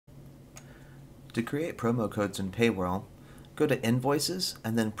To create promo codes in PayWhirl, go to Invoices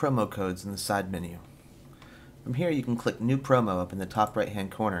and then Promo Codes in the side menu. From here you can click New Promo up in the top right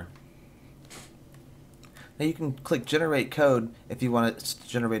hand corner. Now you can click Generate Code if you want to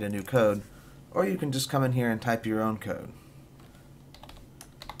generate a new code, or you can just come in here and type your own code.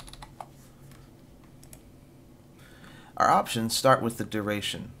 Our options start with the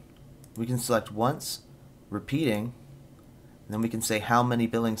duration. We can select once, repeating, and then we can say how many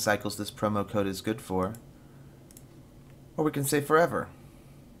billing cycles this promo code is good for, or we can say forever.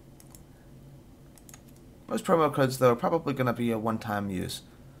 Most promo codes, though, are probably going to be a one-time use,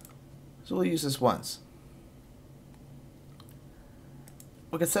 so we'll use this once.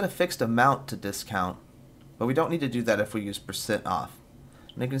 We can set a fixed amount to discount, but we don't need to do that if we use % off.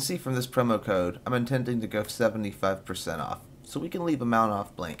 And you can see from this promo code, I'm intending to go 75% off, so we can leave amount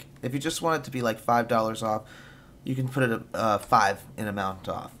off blank. If you just want it to be like $5 off, you can put it at 5 in amount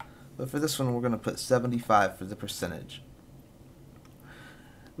off. But for this one, we're going to put 75 for the percentage.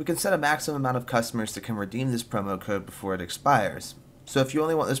 We can set a maximum amount of customers that can redeem this promo code before it expires. So if you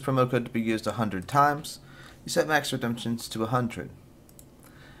only want this promo code to be used 100 times, you set max redemptions to 100.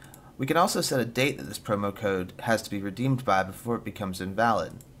 We can also set a date that this promo code has to be redeemed by before it becomes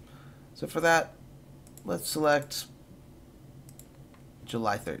invalid. So for that, let's select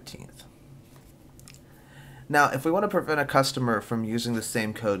July 13th. Now, if we want to prevent a customer from using the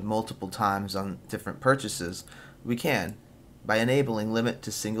same code multiple times on different purchases, we can by enabling limit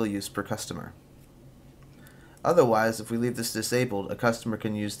to single use per customer. Otherwise, if we leave this disabled, a customer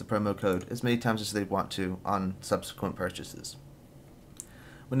can use the promo code as many times as they want to on subsequent purchases.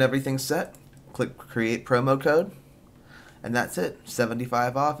 When everything's set, click Create Promo Code, and that's it.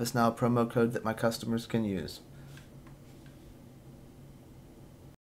 75 off is now a promo code that my customers can use.